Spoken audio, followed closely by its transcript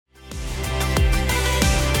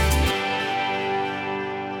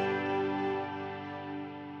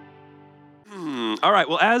All right,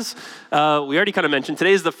 well, as we already kind of mentioned,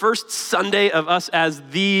 today is the first Sunday of us as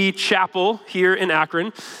the chapel here in Akron,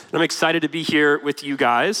 and I'm excited to be here with you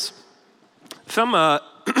guys. If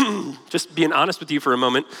I'm just being honest with you for a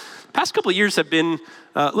moment, the past couple of years have been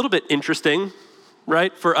a little bit interesting,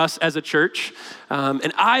 right, for us as a church,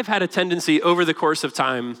 and I've had a tendency over the course of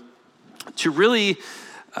time to really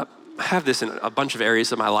have this in a bunch of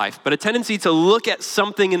areas of my life, but a tendency to look at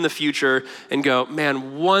something in the future and go,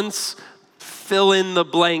 man, once fill in the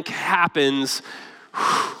blank happens,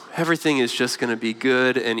 everything is just gonna be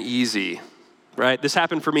good and easy, right? This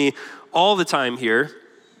happened for me all the time here,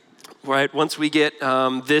 right? Once we get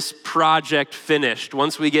this project finished,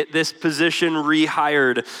 once we get this position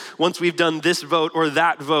rehired, once we've done this vote or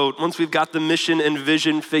that vote, once we've got the mission and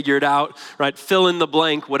vision figured out, right? Fill in the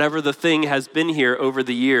blank, whatever the thing has been here over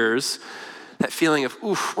the years, that feeling of,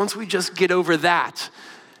 oof, once we just get over that,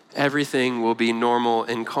 everything will be normal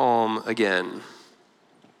and calm again.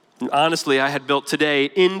 And honestly, I had built today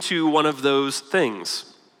into one of those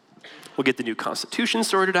things. We'll get the new Constitution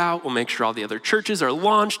sorted out. We'll make sure all the other churches are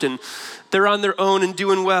launched and they're on their own and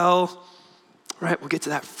doing well. Right, we'll get to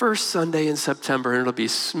that first Sunday in September and it'll be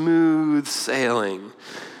smooth sailing.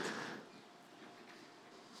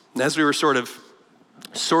 And as we were sort of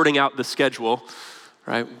sorting out the schedule,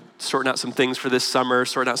 right, sorting out some things for this summer,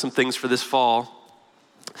 sorting out some things for this fall,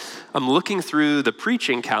 I'm looking through the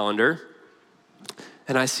preaching calendar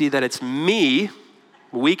and I see that it's me,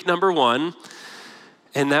 week number 1,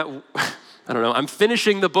 and that, I don't know, I'm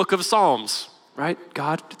finishing the book of Psalms, right?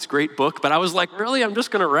 God, it's a great book, but I was like, really? I'm just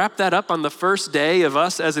gonna wrap that up on the first day of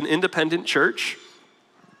us as an independent church?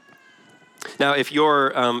 Now, if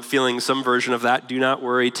you're feeling some version of that, do not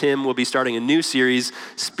worry. Tim will be starting a new series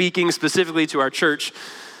speaking specifically to our church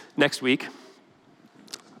next week.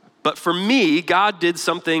 But for me, God did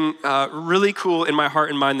something really cool in my heart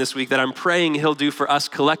and mind this week that I'm praying he'll do for us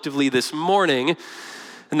collectively this morning,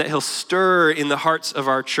 and that he'll stir in the hearts of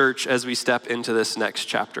our church as we step into this next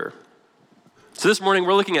chapter. So this morning,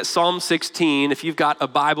 we're looking at Psalm 16. If you've got a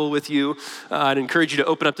Bible with you, I'd encourage you to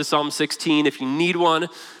open up to Psalm 16. If you need one,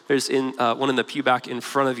 there's one in the pew back in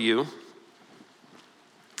front of you.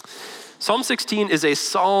 Psalm 16 is a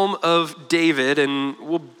psalm of David, and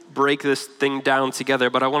we'll break this thing down together,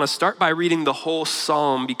 but I want to start by reading the whole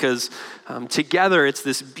psalm because together it's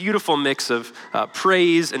this beautiful mix of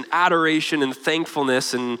praise and adoration and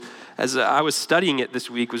thankfulness. And as I was studying it this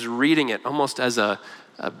week, was reading it almost as a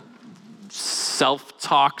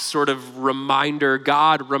self-talk sort of reminder,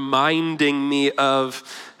 God reminding me of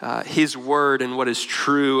his word and what is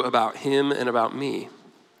true about him and about me.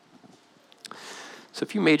 So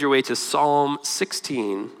if you made your way to Psalm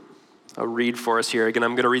 16, I'll read for us here. Again,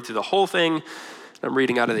 I'm going to read through the whole thing. I'm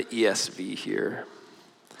reading out of the ESV here.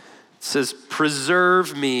 It says,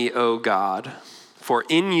 "Preserve me, O God, for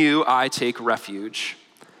in you I take refuge.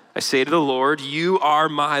 I say to the Lord, you are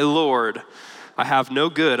my Lord. I have no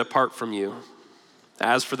good apart from you.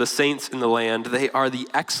 As for the saints in the land, they are the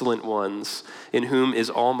excellent ones, in whom is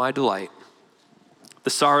all my delight. The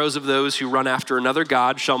sorrows of those who run after another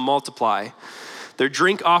god shall multiply. Their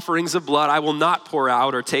drink offerings of blood I will not pour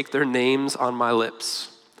out or take their names on my lips.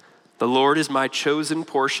 The Lord is my chosen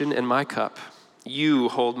portion and my cup. You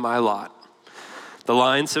hold my lot. The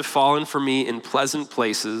lines have fallen for me in pleasant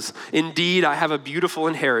places. Indeed, I have a beautiful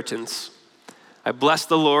inheritance. I bless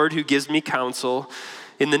the Lord who gives me counsel.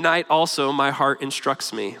 In the night also my heart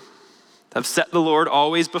instructs me. I've set the Lord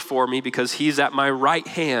always before me because he's at my right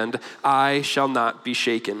hand. I shall not be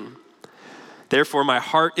shaken. Therefore, my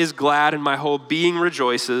heart is glad and my whole being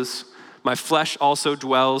rejoices. My flesh also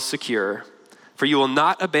dwells secure. For you will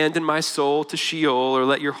not abandon my soul to Sheol or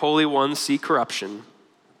let your Holy One see corruption.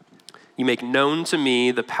 You make known to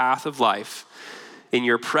me the path of life. In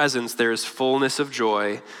your presence there is fullness of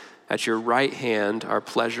joy. At your right hand are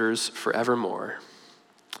pleasures forevermore."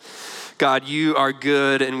 God, you are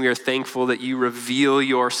good and we are thankful that you reveal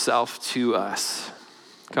yourself to us.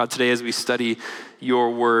 God, today as we study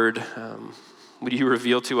your word, would you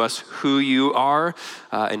reveal to us who you are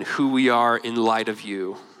and who we are in light of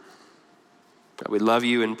you? God, we love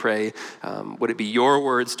you and pray, would it be your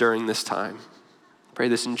words during this time? Pray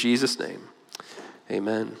this in Jesus' name.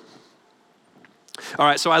 Amen. All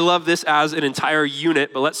right, so I love this as an entire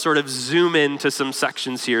unit, but let's sort of zoom into some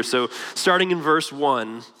sections here. So starting in verse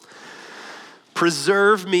 1,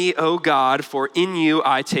 "Preserve me, O God, for in you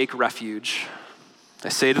I take refuge. I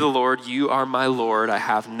say to the Lord, you are my Lord. I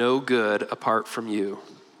have no good apart from you."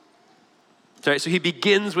 All right, so he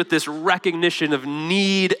begins with this recognition of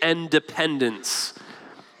need and dependence,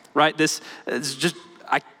 right? This is just,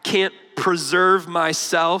 I can't preserve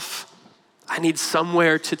myself. I need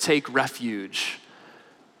somewhere to take refuge.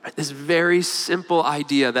 Right? This very simple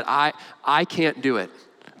idea that I can't do it.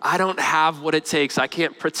 I don't have what it takes. I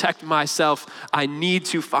can't protect myself. I need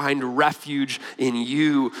to find refuge in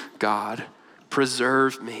you, God.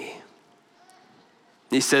 Preserve me.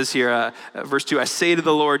 He says here, verse 2, I say to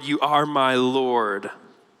the Lord, you are my Lord.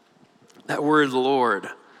 That word Lord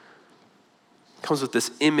comes with this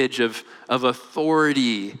image of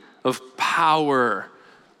authority, of power,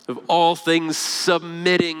 of all things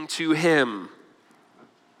submitting to him.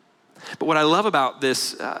 But what I love about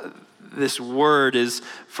this word is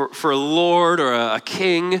for a lord or a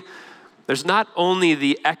king, there's not only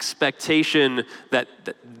the expectation that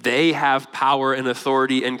they have power and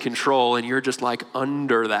authority and control, and you're just like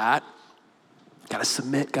under that. Gotta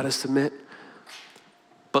submit.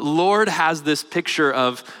 But Lord has this picture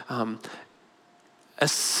of a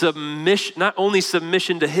submission, not only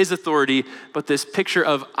submission to his authority, but this picture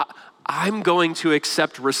of I'm going to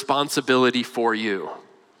accept responsibility for you.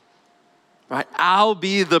 Right? I'll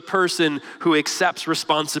be the person who accepts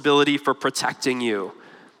responsibility for protecting you,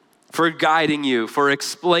 for guiding you, for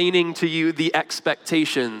explaining to you the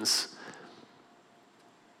expectations.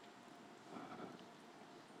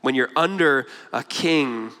 When you're under a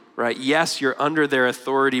king, right? Yes, you're under their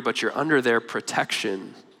authority, but you're under their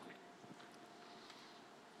protection.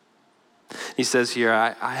 He says here,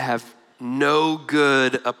 I have no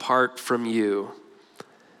good apart from you.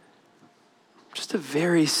 Just a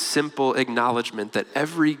very simple acknowledgement that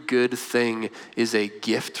every good thing is a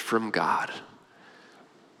gift from God.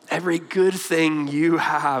 Every good thing you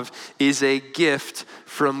have is a gift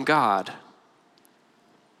from God.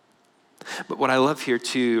 But what I love here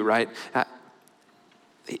too, right?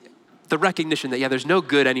 The recognition that, there's no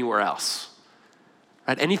good anywhere else.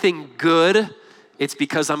 Right? Anything good, it's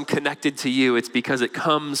because I'm connected to you. It's because it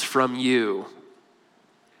comes from you.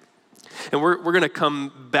 And we're going to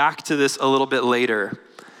come back to this a little bit later.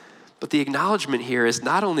 But the acknowledgement here is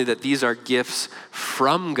not only that these are gifts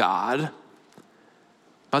from God,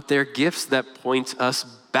 but they're gifts that point us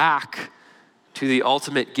back to the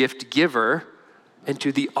ultimate gift giver and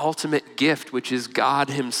to the ultimate gift, which is God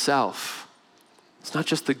himself. It's not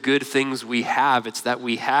just the good things we have, it's that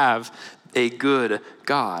we have a good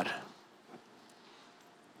God.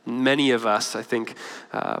 Many of us, I think,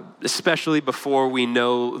 especially before we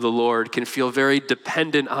know the Lord, can feel very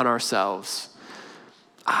dependent on ourselves.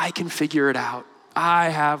 I can figure it out. I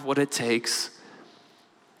have what it takes.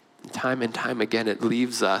 Time and time again, it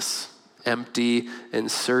leaves us empty and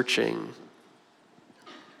searching.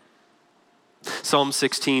 Psalm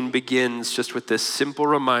 16 begins just with this simple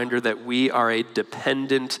reminder that we are a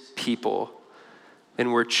dependent people,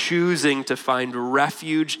 and we're choosing to find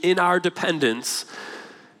refuge in our dependence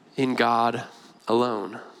in God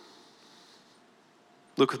alone.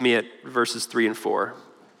 Look with me at verses 3 and 4.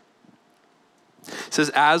 It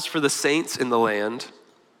says, as for the saints in the land,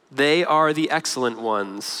 they are the excellent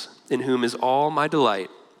ones, in whom is all my delight.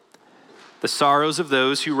 The sorrows of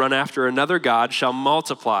those who run after another god shall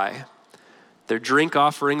multiply. Their drink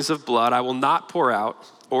offerings of blood I will not pour out,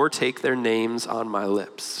 or take their names on my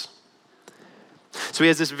lips. So he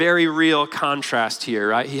has this very real contrast here,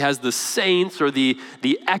 right? He has the saints, or the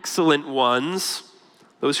excellent ones,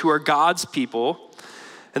 those who are God's people,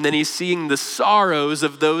 and then he's seeing the sorrows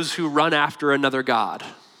of those who run after another god,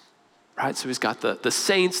 right? So he's got the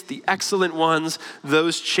saints, the excellent ones,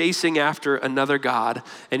 those chasing after another god,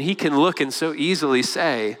 and he can look and so easily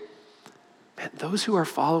say, man, those who are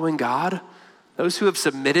following God, those who have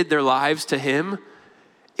submitted their lives to him,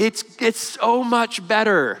 it's so much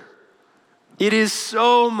better. It is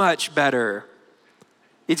so much better.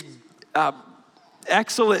 It's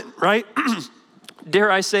excellent, right?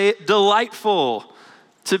 Dare I say it, delightful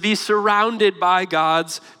to be surrounded by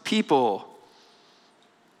God's people,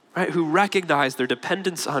 right? Who recognize their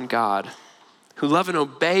dependence on God, who love and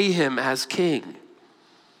obey him as king.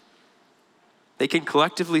 They can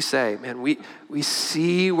collectively say, man, we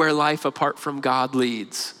see where life apart from God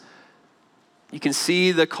leads. You can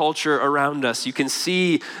see the culture around us. You can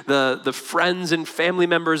see the friends and family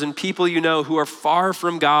members and people you know who are far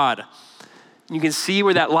from God. You can see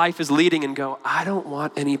where that life is leading and go, I don't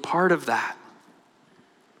want any part of that.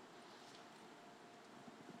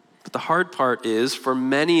 But the hard part is, for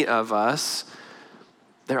many of us,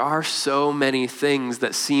 there are so many things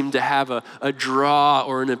that seem to have a draw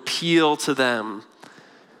or an appeal to them.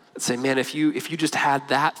 That say, man, if you just had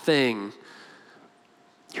that thing,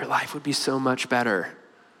 your life would be so much better.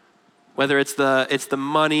 Whether it's the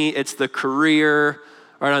money, it's the career,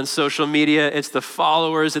 right, on social media, it's the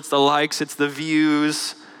followers, it's the likes, it's the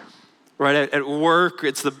views, right, at work,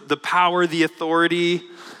 it's the power, the authority.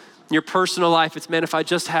 Your personal life, it's, man, if I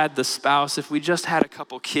just had the spouse, if we just had a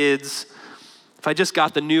couple kids, if I just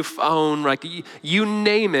got the new phone, like you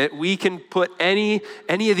name it, we can put any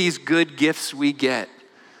of these good gifts we get.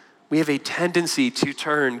 We have a tendency to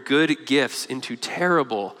turn good gifts into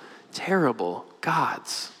terrible, terrible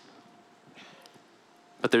gods.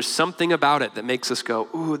 But there's something about it that makes us go,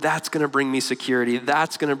 ooh, that's gonna bring me security.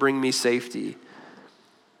 That's gonna bring me safety.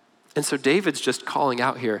 And so David's just calling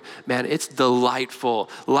out here, man, it's delightful.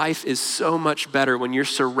 Life is so much better when you're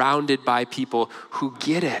surrounded by people who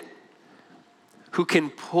get it, who can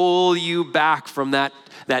pull you back from that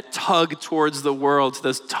tug towards the world,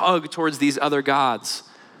 this tug towards these other gods,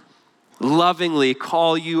 lovingly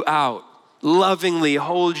call you out, lovingly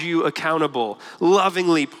hold you accountable,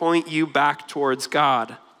 lovingly point you back towards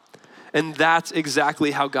God. And that's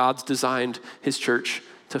exactly how God's designed his church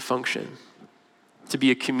to function. To be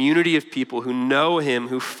a community of people who know him,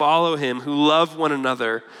 who follow him, who love one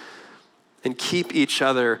another, and keep each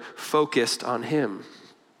other focused on him.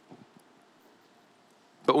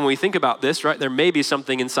 But when we think about this, right, there may be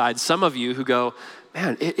something inside some of you who go,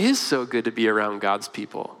 man, it is so good to be around God's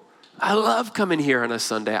people. I love coming here on a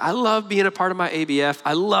Sunday. I love being a part of my ABF.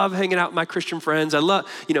 I love hanging out with my Christian friends. I love,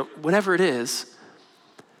 whatever it is,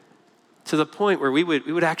 to the point where we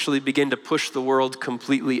would actually begin to push the world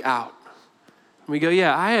completely out. We go,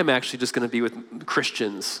 yeah, I am actually just going to be with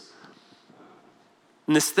Christians.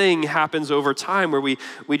 And this thing happens over time where we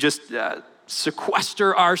just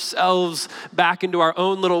sequester ourselves back into our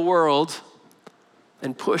own little world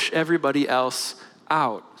and push everybody else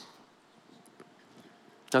out.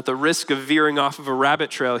 At the risk of veering off of a rabbit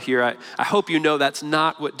trail here, I hope you know that's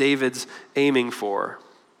not what David's aiming for.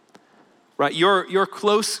 Right? Your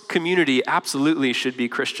close community absolutely should be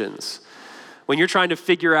Christians. When you're trying to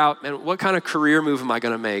figure out, man, what kind of career move am I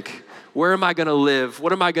gonna make? Where am I gonna live?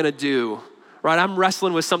 What am I gonna do? Right, I'm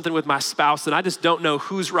wrestling with something with my spouse and I just don't know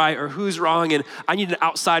who's right or who's wrong, and I need an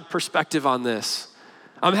outside perspective on this.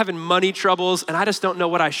 I'm having money troubles and I just don't know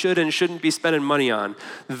what I should and shouldn't be spending money on.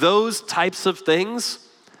 Those types of things,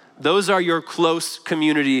 those are your close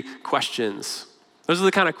community questions. Those are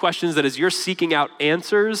the kind of questions that as you're seeking out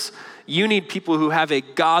answers, you need people who have a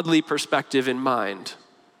godly perspective in mind.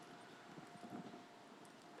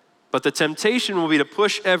 But the temptation will be to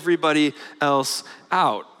push everybody else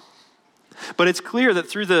out. But it's clear that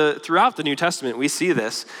throughout the New Testament, we see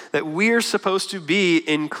this, that we're supposed to be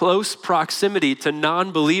in close proximity to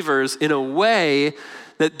non-believers in a way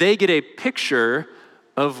that they get a picture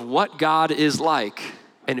of what God is like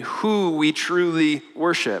and who we truly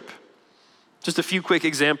worship. Just a few quick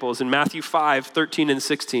examples. In Matthew 5, 13 and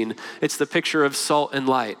 16, it's the picture of salt and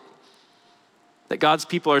light. That God's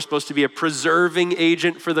people are supposed to be a preserving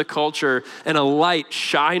agent for the culture and a light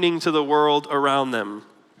shining to the world around them.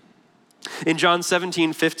 In John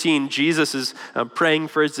 17, 15, Jesus is praying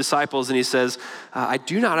for his disciples and he says, I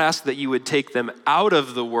do not ask that you would take them out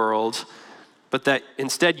of the world, but that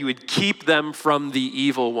instead you would keep them from the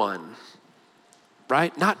evil one.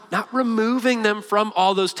 Right? Not removing them from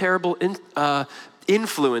all those terrible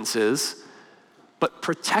influences, but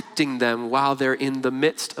protecting them while they're in the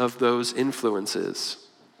midst of those influences.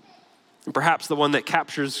 And perhaps the one that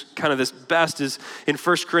captures kind of this best is in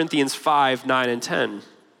 1 Corinthians 5, 9, and 10.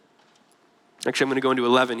 Actually, I'm going to go into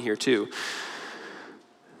 11 here too.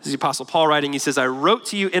 This is the Apostle Paul writing. He says, I wrote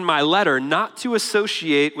to you in my letter not to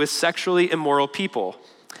associate with sexually immoral people,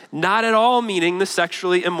 not at all meaning the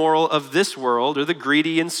sexually immoral of this world or the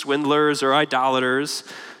greedy and swindlers or idolaters,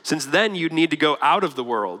 since then you'd need to go out of the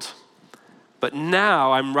world. But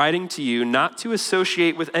now I'm writing to you not to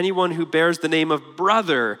associate with anyone who bears the name of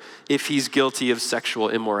brother if he's guilty of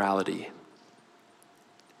sexual immorality.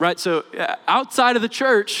 Right, so outside of the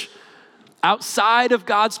church, outside of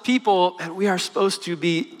God's people, and we are supposed to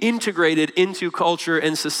be integrated into culture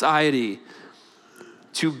and society,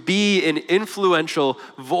 to be an influential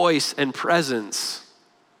voice and presence.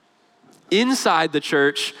 Inside the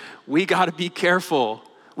church, we gotta be careful.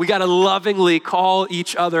 We gotta lovingly call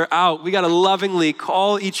each other out. We gotta lovingly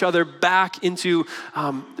call each other back into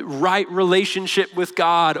right relationship with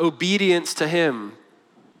God, obedience to him.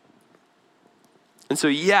 And so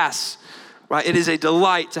yes, right, it is a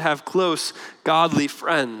delight to have close, godly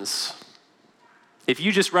friends. If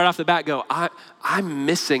you just right off the bat go, I'm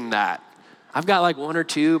missing that. I've got like one or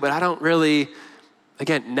two, but I don't really,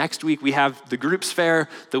 again, next week we have the groups fair.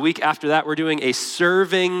 The week after that, we're doing a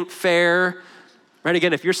serving fair. Right,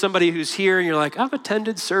 again, if you're somebody who's here and you're like, I've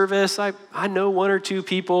attended service, I know one or two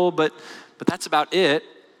people, but that's about it.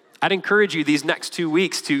 I'd encourage you these next 2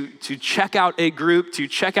 weeks to check out a group, to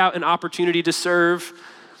check out an opportunity to serve,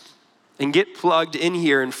 and get plugged in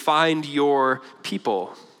here and find your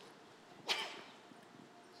people.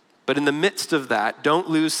 But in the midst of that, don't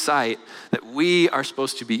lose sight that we are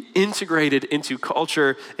supposed to be integrated into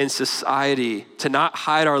culture and society, to not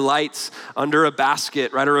hide our lights under a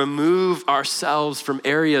basket, right? Or remove ourselves from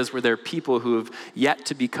areas where there are people who have yet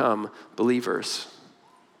to become believers.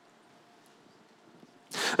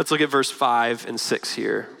 Let's look at verse 5 and 6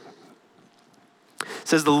 here. It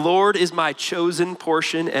says, "The Lord is my chosen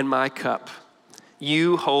portion and my cup.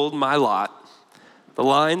 You hold my lot. The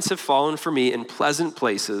lines have fallen for me in pleasant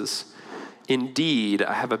places. Indeed,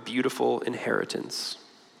 I have a beautiful inheritance."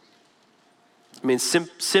 I mean,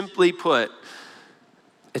 simply put,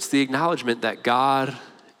 it's the acknowledgement that God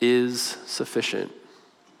is sufficient.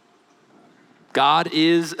 God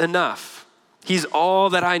is enough. He's all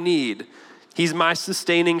that I need. He's my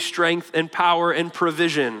sustaining strength and power and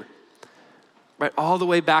provision. Right, all the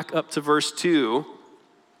way back up to verse 2,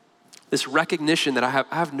 this recognition that I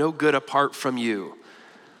have no good apart from you.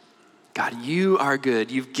 God, you are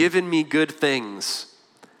good. You've given me good things.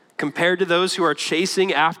 Compared to those who are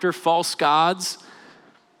chasing after false gods,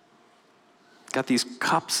 got these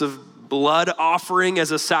cups of blood offering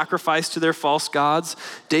as a sacrifice to their false gods.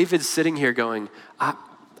 David's sitting here going,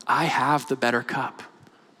 I have the better cup.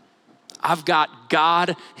 I've got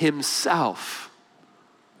God himself.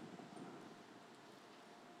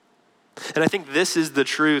 And I think this is the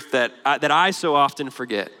truth that I so often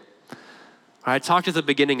forget. I talked at the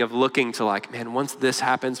beginning of looking to like, man, once this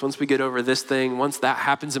happens, once we get over this thing, once that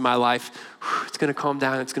happens in my life, it's going to calm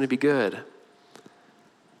down, it's going to be good.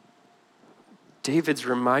 David's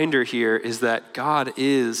reminder here is that God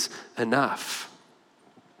is enough.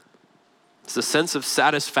 It's a sense of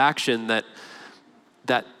satisfaction that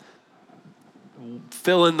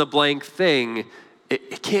fill in the blank thing,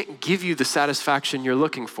 it can't give you the satisfaction you're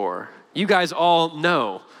looking for. You guys all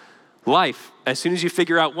know life, as soon as you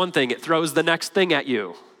figure out one thing, it throws the next thing at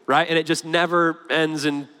you, right? And it just never ends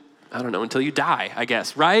until you die, I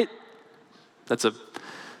guess, right? That's a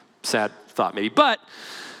sad thought maybe, but,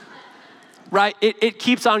 right, it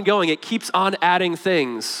keeps on going. It keeps on adding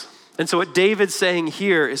things. And so what David's saying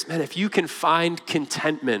here is, man, if you can find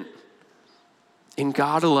contentment in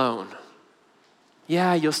God alone,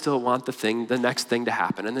 yeah, you'll still want the next thing to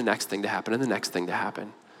happen, and the next thing to happen, and the next thing to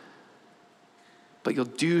happen. But you'll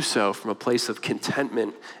do so from a place of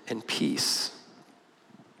contentment and peace.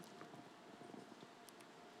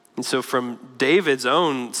 And so from David's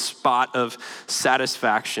own spot of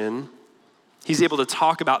satisfaction, he's able to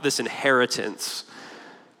talk about this inheritance,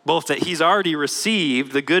 both that he's already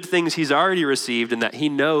received, the good things he's already received, and that he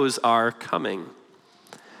knows are coming.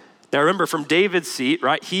 Now remember, from David's seat,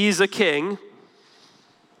 right, he's a king,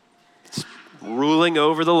 ruling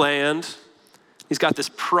over the land. He's got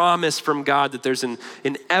this promise from God that there's an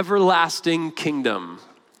everlasting kingdom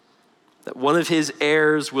that one of his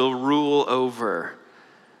heirs will rule over.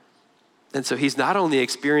 And so he's not only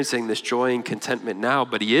experiencing this joy and contentment now,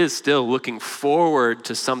 but he is still looking forward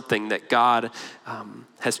to something that God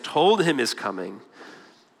has told him is coming,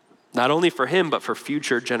 not only for him, but for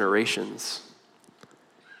future generations.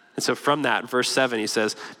 And so from that, verse 7, he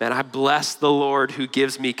says, man, I bless the Lord who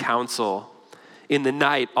gives me counsel. In the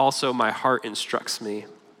night, also my heart instructs me.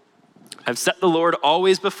 I've set the Lord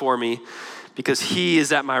always before me, because he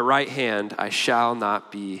is at my right hand, I shall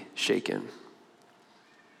not be shaken.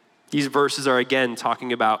 These verses are again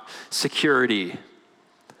talking about security,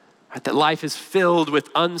 right? That life is filled with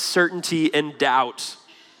uncertainty and doubt,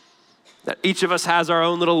 that each of us has our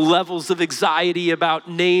own little levels of anxiety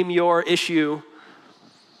about name your issue,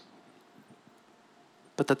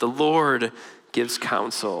 but that the Lord gives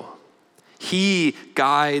counsel. He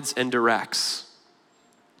guides and directs.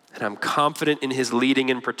 And I'm confident in his leading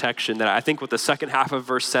and protection. That I think what the second half of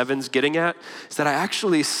verse 7 is getting at is that I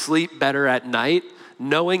actually sleep better at night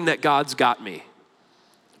knowing that God's got me.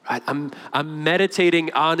 Right? I'm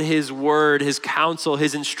meditating on his word, his counsel,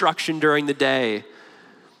 his instruction during the day.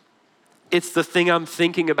 It's the thing I'm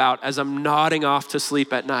thinking about as I'm nodding off to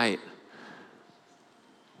sleep at night.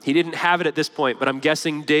 He didn't have it at this point, but I'm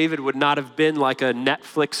guessing David would not have been like a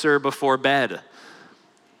Netflixer before bed,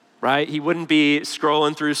 right? He wouldn't be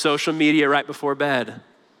scrolling through social media right before bed.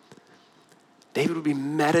 David would be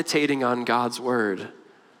meditating on God's word,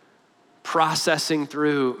 processing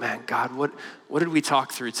through, man, God, what did we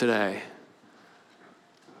talk through today?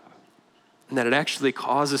 And that it actually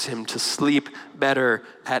causes him to sleep better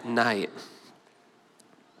at night.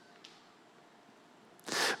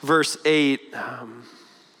 Verse 8,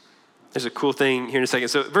 there's a cool thing here in a second.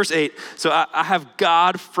 So verse 8, so I have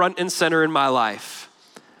God front and center in my life,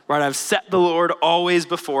 right? I've set the Lord always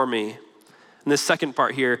before me. And the second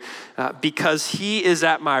part here, because he is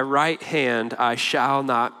at my right hand, I shall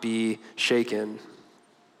not be shaken.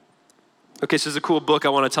 Okay, so there's a cool book I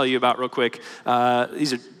want to tell you about real quick.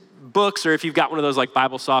 These are books, or if you've got one of those like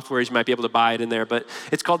Bible softwares, you might be able to buy it in there, but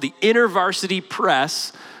it's called the InterVarsity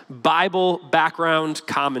Press Bible Background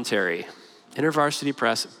Commentary. InterVarsity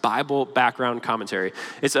Press Bible Background Commentary.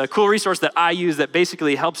 It's a cool resource that I use that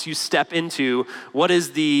basically helps you step into what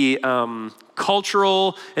is the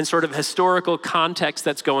cultural and sort of historical context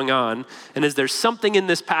that's going on, and is there something in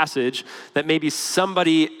this passage that maybe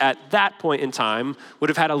somebody at that point in time would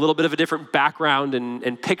have had a little bit of a different background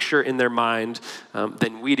and picture in their mind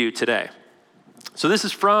than we do today. So this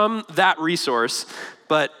is from that resource,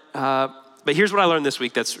 but here's what I learned this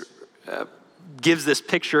week that's gives this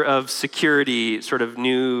picture of security sort of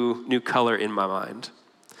new color in my mind.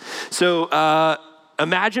 So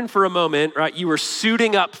imagine for a moment, right, you were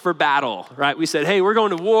suiting up for battle, right? We said, hey, we're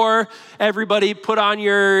going to war. Everybody put on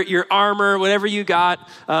your armor, whatever you got.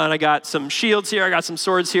 And I got some shields here. I got some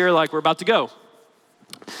swords here, like we're about to go.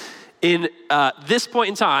 In this point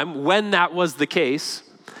in time, when that was the case,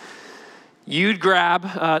 you'd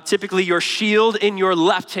grab typically your shield in your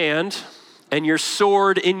left hand and your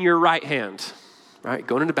sword in your right hand, right?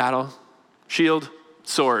 Going into battle, shield,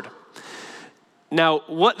 sword. Now,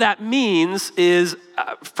 what that means is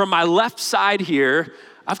from my left side here,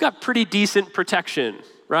 I've got pretty decent protection,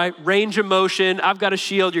 right? Range of motion, I've got a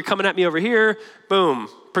shield, you're coming at me over here, boom,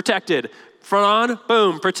 protected. Front on,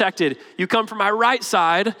 boom, protected. You come from my right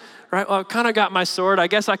side, right? Well, I've kind of got my sword. I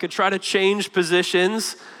guess I could try to change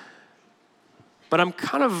positions, but I'm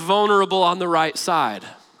kind of vulnerable on the right side.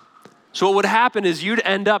 So what would happen is you'd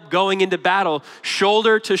end up going into battle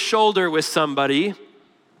shoulder to shoulder with somebody,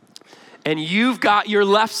 and you've got your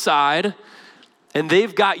left side, and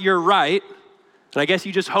they've got your right, and I guess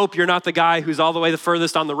you just hope you're not the guy who's all the way the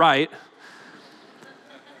furthest on the right,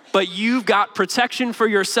 but you've got protection for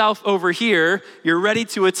yourself over here, you're ready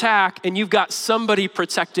to attack, and you've got somebody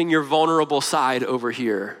protecting your vulnerable side over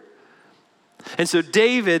here. And so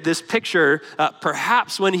David, this picture,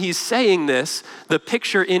 perhaps when he's saying this, the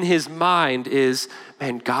picture in his mind is,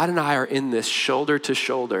 man, God and I are in this shoulder to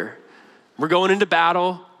shoulder. We're going into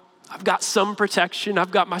battle. I've got some protection.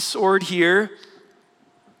 I've got my sword here.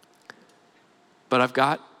 But I've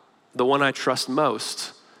got the one I trust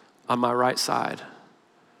most on my right side,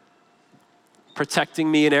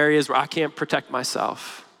 protecting me in areas where I can't protect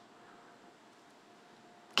myself,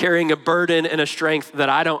 carrying a burden and a strength that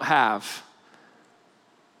I don't have.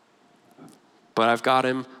 But I've got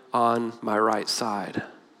him on my right side.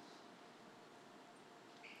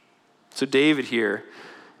 So David here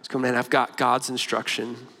is coming in, I've got God's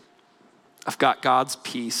instruction. I've got God's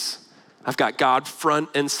peace. I've got God front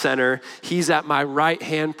and center. He's at my right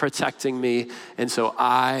hand protecting me, and so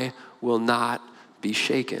I will not be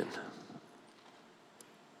shaken.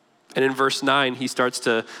 And in verse 9, he starts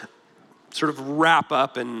to sort of wrap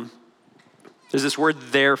up, and there's this word,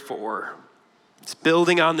 therefore. It's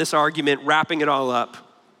building on this argument, wrapping it all up.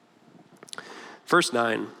 Verse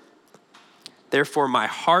 9, therefore my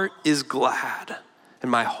heart is glad, and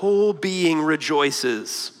my whole being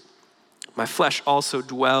rejoices. My flesh also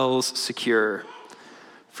dwells secure.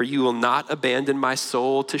 For you will not abandon my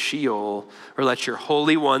soul to Sheol, or let your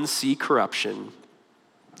Holy One see corruption.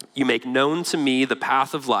 You make known to me the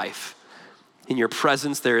path of life. In your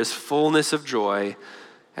presence there is fullness of joy.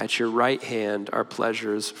 At your right hand are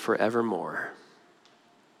pleasures forevermore.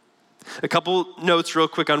 A couple notes real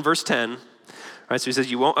quick on verse 10. All right, so he says,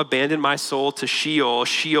 you won't abandon my soul to Sheol.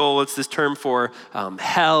 Sheol, it's this term for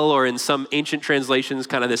hell, or in some ancient translations,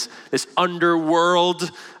 kind of this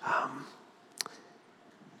underworld.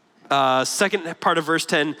 Second part of verse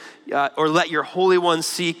 10, or let your Holy One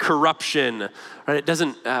see corruption. Right, it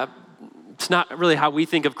doesn't, it's not really how we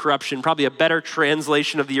think of corruption. Probably a better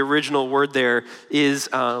translation of the original word there is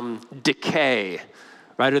decay.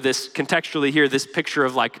 Right, or this, contextually here, this picture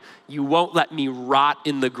of like, you won't let me rot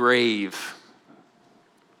in the grave.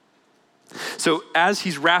 So as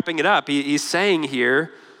he's wrapping it up, he's saying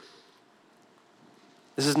here,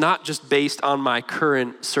 this is not just based on my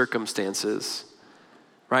current circumstances,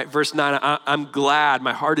 right? Verse 9, I'm glad,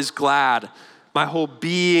 my heart is glad, my whole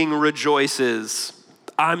being rejoices,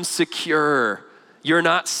 I'm secure. You're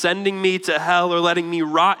not sending me to hell or letting me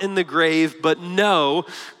rot in the grave, but no,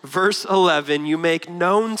 verse 11, you make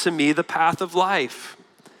known to me the path of life.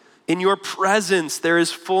 In your presence there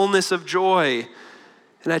is fullness of joy,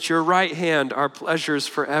 and at your right hand are pleasures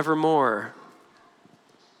forevermore.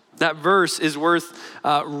 That verse is worth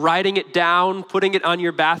writing it down, putting it on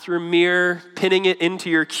your bathroom mirror, pinning it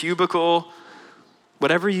into your cubicle,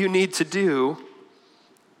 whatever you need to do.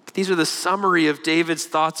 These are the summary of David's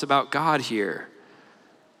thoughts about God here.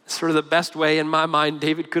 Sort of the best way in my mind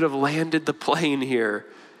David could have landed the plane here.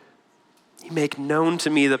 You make known to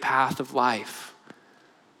me the path of life.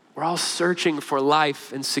 We're all searching for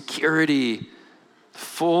life and security,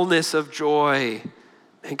 fullness of joy.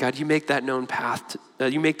 And God, you make that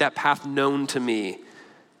path known to me.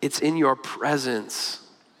 It's in your presence.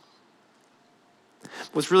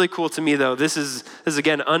 What's really cool to me, though, this is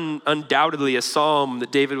again undoubtedly a psalm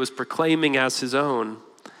that David was proclaiming as his own,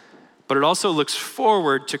 but it also looks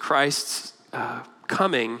forward to Christ's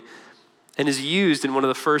coming and is used in one of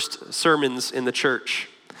the first sermons in the church.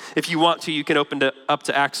 If you want to, you can open up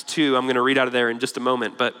to Acts 2. I'm going to read out of there in just a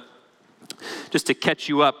moment, but just to catch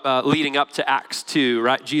you up, leading up to Acts 2,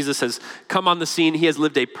 right? Jesus has come on the scene. He has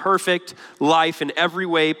lived a perfect life in every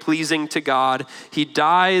way pleasing to God. He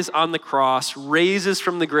dies on the cross, raises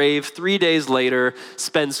from the grave 3 days later,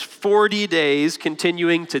 spends 40 days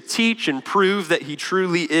continuing to teach and prove that he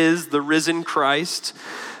truly is the risen Christ.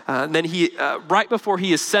 And then he, right before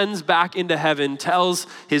he ascends back into heaven, tells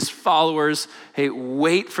his followers, hey,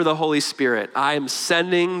 wait for the Holy Spirit. I am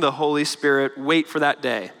sending the Holy Spirit. Wait for that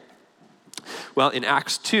day. Well, in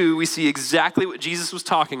Acts 2, we see exactly what Jesus was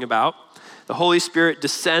talking about. The Holy Spirit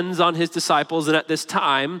descends on his disciples, and at this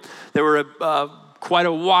time, there were quite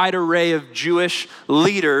a wide array of Jewish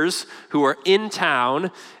leaders who are in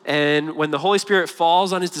town, and when the Holy Spirit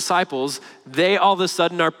falls on his disciples, they all of a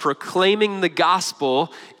sudden are proclaiming the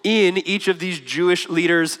gospel in each of these Jewish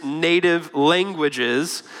leaders' native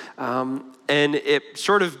languages, and it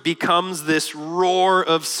sort of becomes this roar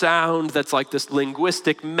of sound that's like this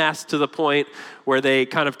linguistic mess to the point where they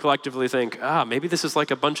kind of collectively think, maybe this is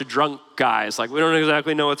like a bunch of drunk guys. Like, we don't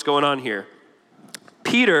exactly know what's going on here.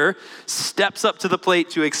 Peter steps up to the plate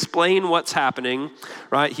to explain what's happening,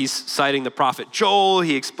 right? He's citing the prophet Joel.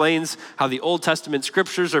 He explains how the Old Testament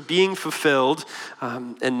scriptures are being fulfilled.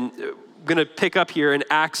 And I'm going to pick up here in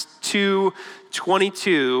Acts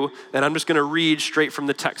 2:22, and I'm just going to read straight from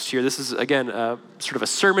the text here. This is, again, sort of a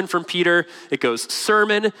sermon from Peter. It goes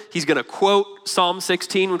sermon. He's going to quote Psalm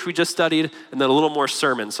 16, which we just studied, and then a little more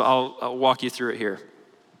sermon. So I'll walk you through it here.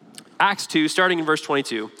 Acts 2, starting in verse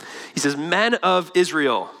 22, he says, "Men of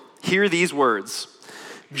Israel, hear these words.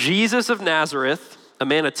 Jesus of Nazareth, a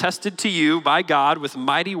man attested to you by God with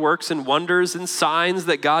mighty works and wonders and signs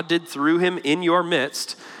that God did through him in your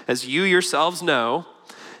midst, as you yourselves know.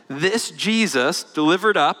 This Jesus,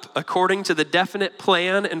 delivered up according to the definite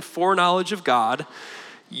plan and foreknowledge of God,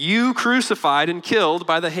 you crucified and killed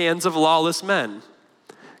by the hands of lawless men.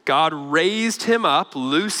 God raised him up,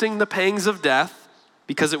 loosing the pangs of death,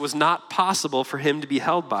 because it was not possible for him to be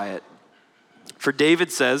held by it. For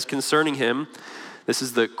David says concerning him," this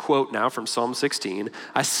is the quote now from Psalm 16,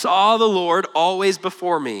 "I saw the Lord always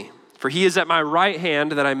before me, for he is at my right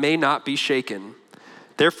hand that I may not be shaken.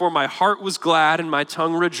 Therefore my heart was glad and my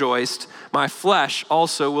tongue rejoiced. My flesh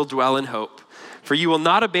also will dwell in hope. For you will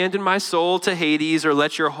not abandon my soul to Hades or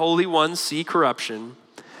let your Holy One see corruption.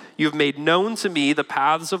 You have made known to me the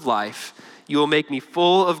paths of life. You will make me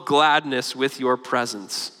full of gladness with your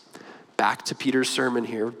presence." Back to Peter's sermon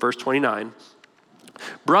here, verse 29.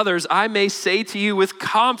 "Brothers, I may say to you with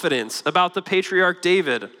confidence about the patriarch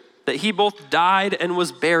David, that he both died and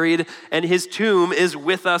was buried, and his tomb is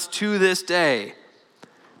with us to this day.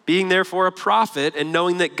 Being therefore a prophet, and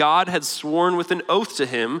knowing that God had sworn with an oath to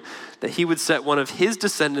him that he would set one of his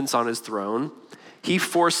descendants on his throne, he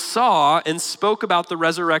foresaw and spoke about the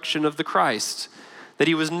resurrection of the Christ, that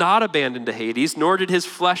he was not abandoned to Hades, nor did his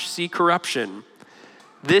flesh see corruption.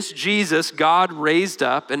 This Jesus God raised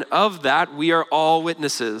up, and of that we are all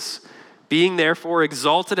witnesses. Being therefore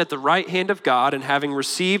exalted at the right hand of God, and having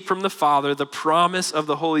received from the Father the promise of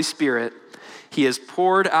the Holy Spirit, he has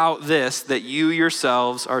poured out this that you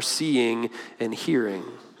yourselves are seeing and hearing."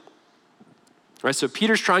 Right, so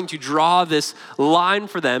Peter's trying to draw this line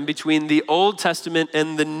for them between the Old Testament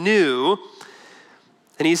and the New.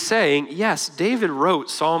 And he's saying, yes, David wrote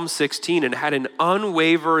Psalm 16 and had an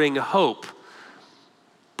unwavering hope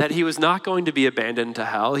that he was not going to be abandoned to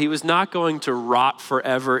hell. He was not going to rot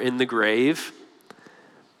forever in the grave,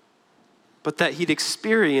 but that he'd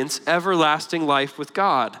experience everlasting life with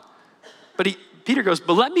God. But Peter goes,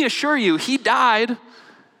 but let me assure you, he died.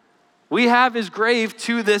 We have his grave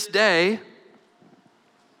to this day.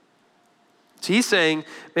 So he's saying,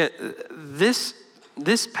 man, this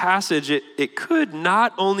passage, it could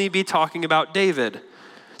not only be talking about David.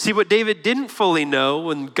 See, what David didn't fully know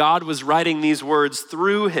when God was writing these words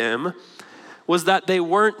through him was that they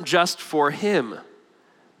weren't just for him,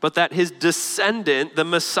 but that his descendant, the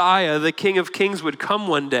Messiah, the King of Kings, would come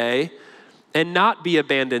one day and not be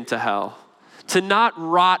abandoned to hell, to not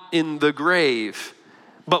rot in the grave,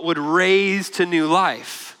 but would raise to new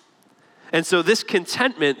life. And so this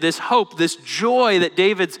contentment, this hope, this joy that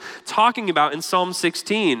David's talking about in Psalm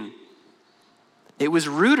 16, it was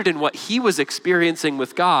rooted in what he was experiencing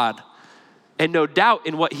with God, and no doubt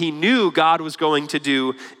in what he knew God was going to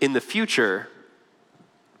do in the future.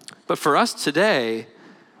 But for us today,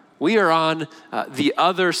 we are on the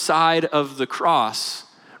other side of the cross,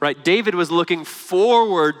 right? David was looking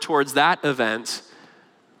forward towards that event.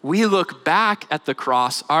 We look back at the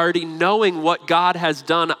cross already knowing what God has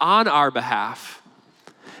done on our behalf.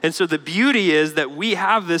 And so the beauty is that we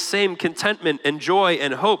have this same contentment and joy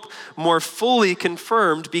and hope more fully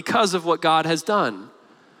confirmed because of what God has done.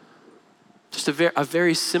 Just a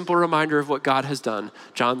very simple reminder of what God has done.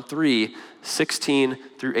 John 3:16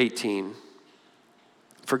 through 18.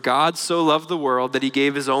 For God so loved the world that he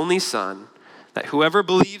gave his only Son, that whoever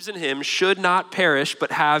believes in him should not perish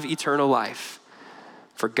but have eternal life.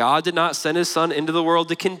 For God did not send his Son into the world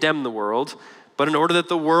to condemn the world, but in order that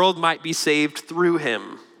the world might be saved through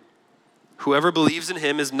him. Whoever believes in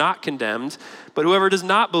him is not condemned, but whoever does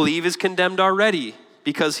not believe is condemned already,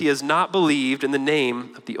 because he has not believed in the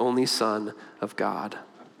name of the only Son of God.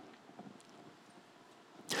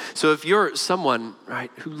 So if you're someone, right,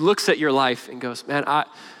 who looks at your life and goes, man, I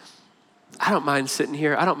don't mind sitting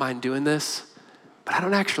here, I don't mind doing this, but I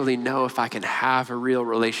don't actually know if I can have a real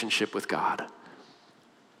relationship with God.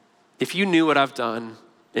 If you knew what I've done,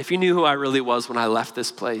 if you knew who I really was when I left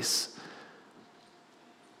this place,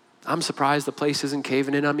 I'm surprised the place isn't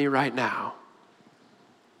caving in on me right now.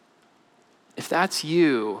 If that's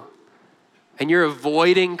you, and you're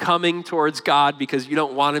avoiding coming towards God because you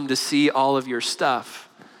don't want him to see all of your stuff,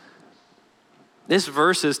 this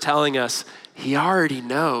verse is telling us he already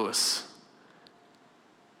knows.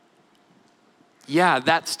 Yeah,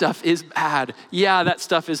 that stuff is bad. Yeah, that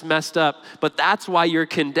stuff is messed up, but that's why you're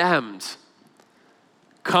condemned.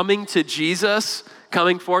 Coming to Jesus,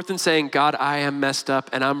 coming forth and saying, God, I am messed up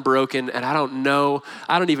and I'm broken and I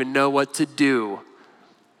don't even know what to do,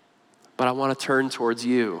 but I want to turn towards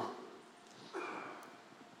you.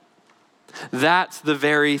 That's the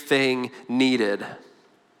very thing needed.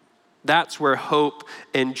 That's where hope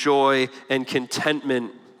and joy and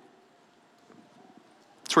contentment,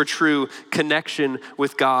 it's where true connection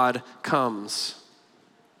with God comes.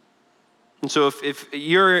 And so if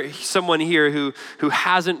you're someone here who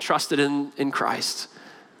hasn't trusted in Christ,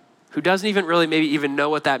 who doesn't even really maybe even know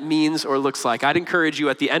what that means or looks like, I'd encourage you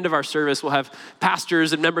at the end of our service, we'll have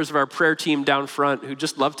pastors and members of our prayer team down front who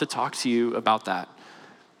just love to talk to you about that,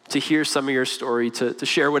 to hear some of your story, to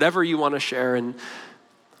share whatever you want to share, and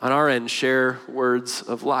on our end, share words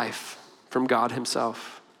of life from God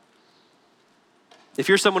himself. If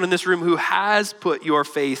you're someone in this room who has put your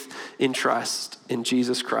faith in trust in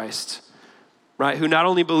Jesus Christ, right, who not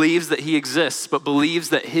only believes that he exists, but believes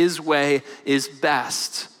that his way is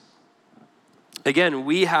best, again,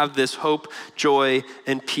 we have this hope, joy,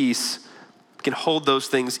 and peace. We can hold those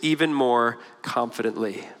things even more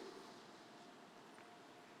confidently.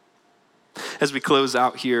 As we close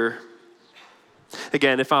out here,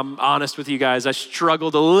 again, if I'm honest with you guys, I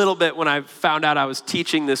struggled a little bit when I found out I was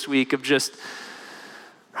teaching this week of just,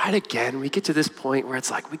 right, again, we get to this point where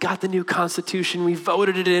it's like, we got the new Constitution, we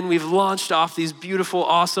voted it in, we've launched off these beautiful,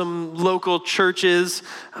 awesome local churches.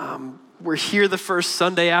 We're here the first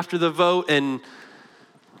Sunday after the vote, and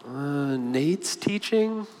Nate's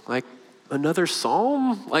teaching, like, another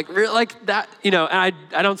psalm? Like that, and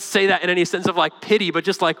I don't say that in any sense of like pity, but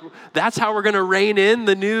just like, that's how we're gonna rein in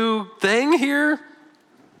the new thing here?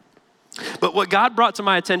 But what God brought to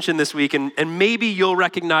my attention this week, and maybe you'll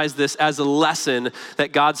recognize this as a lesson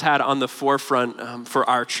that God's had on the forefront for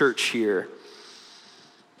our church here,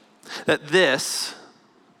 that this,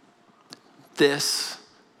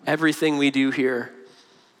 everything we do here,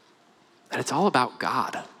 that it's all about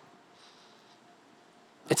God.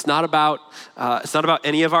 It's not about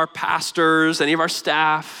any of our pastors, any of our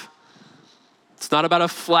staff. It's not about a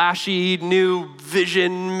flashy new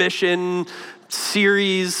vision, mission,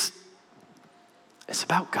 series. It's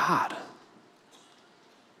about God.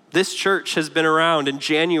 This church has been around. In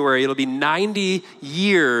January, it'll be 90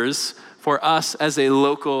 years for us as a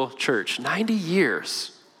local church. 90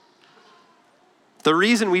 years. The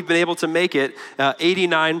reason we've been able to make it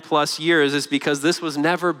 89 plus years is because this was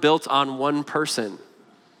never built on one person.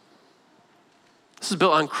 This is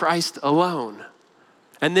built on Christ alone.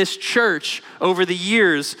 And this church over the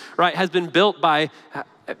years, right, has been built by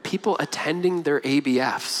people attending their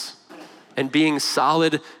ABFs and being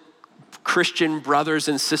solid Christian brothers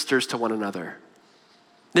and sisters to one another.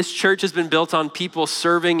 This church has been built on people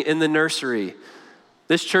serving in the nursery.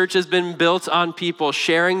 This church has been built on people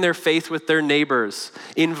sharing their faith with their neighbors,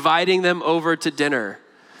 inviting them over to dinner.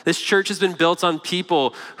 This church has been built on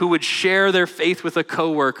people who would share their faith with a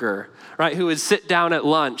coworker, right? Who would sit down at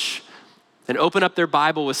lunch and open up their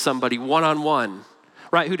Bible with somebody one-on-one,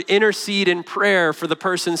 right? Who'd intercede in prayer for the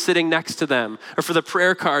person sitting next to them or for the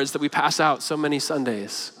prayer cards that we pass out so many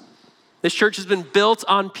Sundays. This church has been built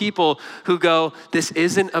on people who go, this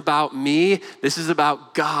isn't about me, this is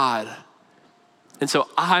about God. And so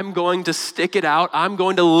I'm going to stick it out. I'm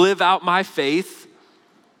going to live out my faith.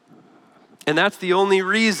 And that's the only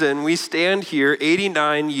reason we stand here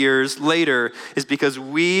 89 years later, is because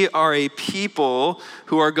we are a people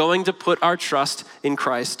who are going to put our trust in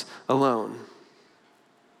Christ alone.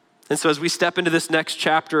 And so as we step into this next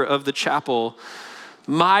chapter of the chapel,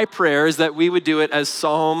 my prayer is that we would do it as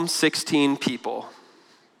Psalm 16 people.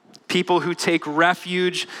 People who take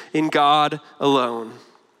refuge in God alone.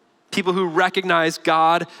 People who recognize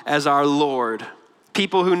God as our Lord.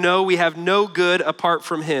 People who know we have no good apart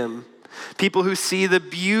from him. People who see the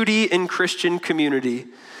beauty in Christian community.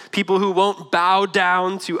 People who won't bow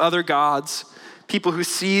down to other gods. People who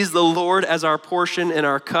sees the Lord as our portion and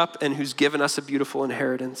our cup and who's given us a beautiful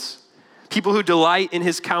inheritance. People who delight in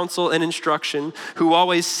his counsel and instruction, who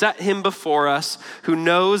always set him before us, who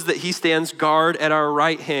knows that he stands guard at our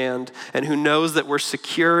right hand, and who knows that we're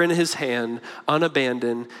secure in his hand,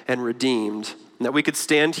 unabandoned and redeemed. And that we could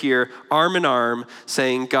stand here arm in arm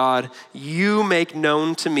saying, God, you make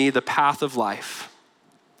known to me the path of life.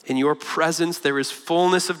 In your presence there is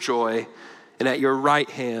fullness of joy, and at your right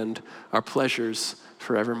hand are pleasures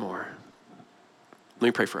forevermore. Let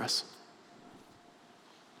me pray for us.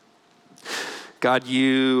 God,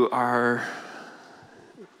 you're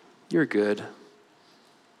good.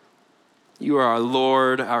 You are our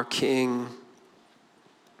Lord, our King.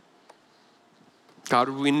 God,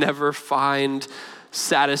 we never find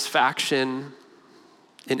satisfaction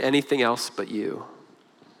in anything else but you.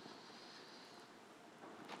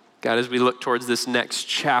 God, as we look towards this next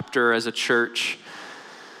chapter as a church,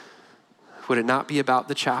 would it not be about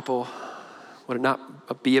the chapel? Would it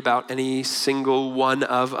not be about any single one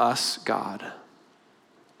of us, God?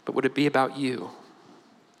 But would it be about you?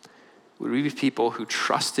 Would we be people who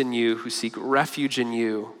trust in you, who seek refuge in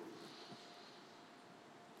you,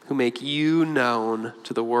 who make you known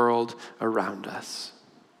to the world around us?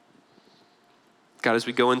 God, as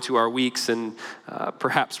we go into our weeks and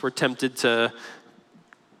perhaps we're tempted to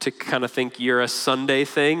kind of think you're a Sunday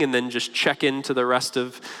thing and then just check into the rest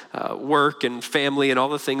of work and family and all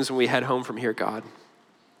the things when we head home from here, God.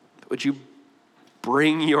 Would you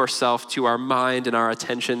bring yourself to our mind and our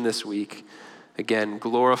attention this week, again,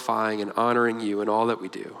 glorifying and honoring you in all that we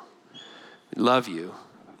do. We love you.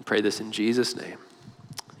 We pray this in Jesus' name.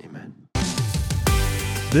 Amen.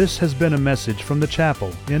 This has been a message from the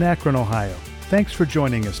chapel in Akron, Ohio. Thanks for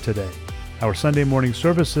joining us today. Our Sunday morning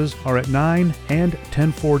services are at 9 and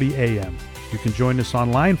 10:40 a.m. You can join us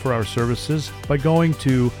online for our services by going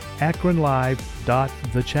to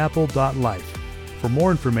akronlive.thechapel.life. For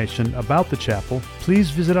more information about the chapel,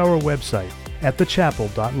 please visit our website at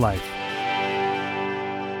thechapel.life.